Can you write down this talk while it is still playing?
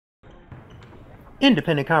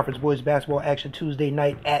Independent Conference Boys Basketball action Tuesday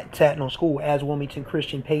night at Tatnall School as Wilmington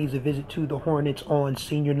Christian pays a visit to the Hornets on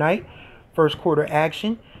senior night. First quarter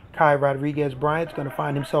action. Kai Rodriguez-Bryant's going to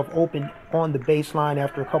find himself open on the baseline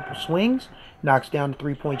after a couple swings. Knocks down the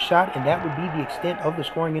three-point shot, and that would be the extent of the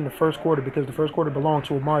scoring in the first quarter because the first quarter belonged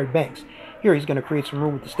to Omari Banks. Here he's going to create some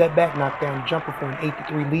room with the step back, knock down the jumper for an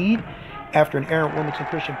 8-3 lead. After an errant Wilmington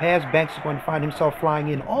Christian pass, Banks is going to find himself flying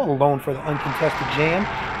in all alone for the uncontested jam.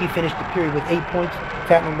 He finished the period with 8 points.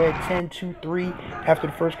 Tatnall led 10-2-3 after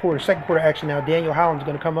the first quarter. Second quarter action now. Daniel Holland's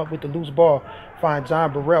going to come up with the loose ball. Finds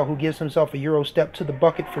Zon Burrell, who gives himself a Euro step to the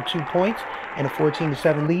bucket for 2 points and a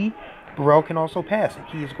 14-7 lead. Burrell can also pass it.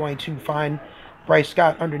 He is going to find Bryce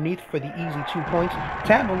Scott underneath for the easy 2 points.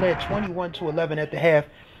 Tatnall led 21-11 at the half.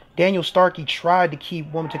 Daniel Starkey tried to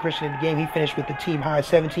keep Wilmington Christian in the game. He finished with the team high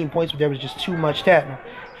 17 points, but there was just too much Tatnall.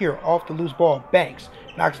 Here, off the loose ball, Banks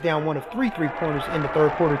knocks down one of 3 3-pointers in the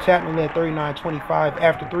third quarter. Tatnall led 39-25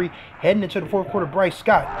 after 3. Heading into the fourth quarter, Bryce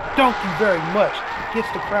Scott, thank you very much,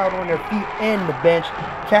 gets the crowd on their feet and the bench.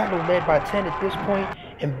 Tatnall led by 10 at this point,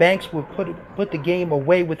 and Banks would put the game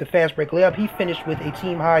away with the fast break layup. He finished with a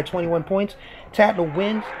team high 21 points. Tatnall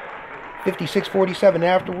wins 56-47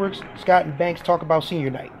 afterwards. Scott and Banks talk about senior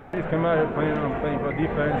night. Just come out here playing for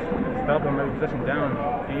defense, stop them every possession down,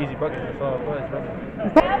 get easy buckets. That's all it was, bro.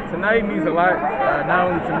 Tonight means a lot,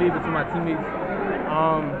 not only to me but to my teammates.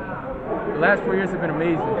 The last 4 years have been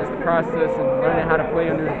amazing. Just the process and learning how to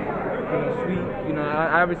play under Sweet.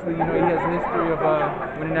 Obviously, he has a history of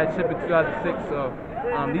winning that chip in 2006. So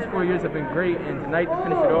these 4 years have been great, and tonight to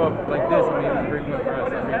finish it off like this, it was a great win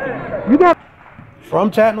for us.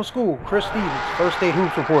 From Tatnall School, Chris Stevens, First State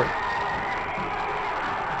Hoops Report.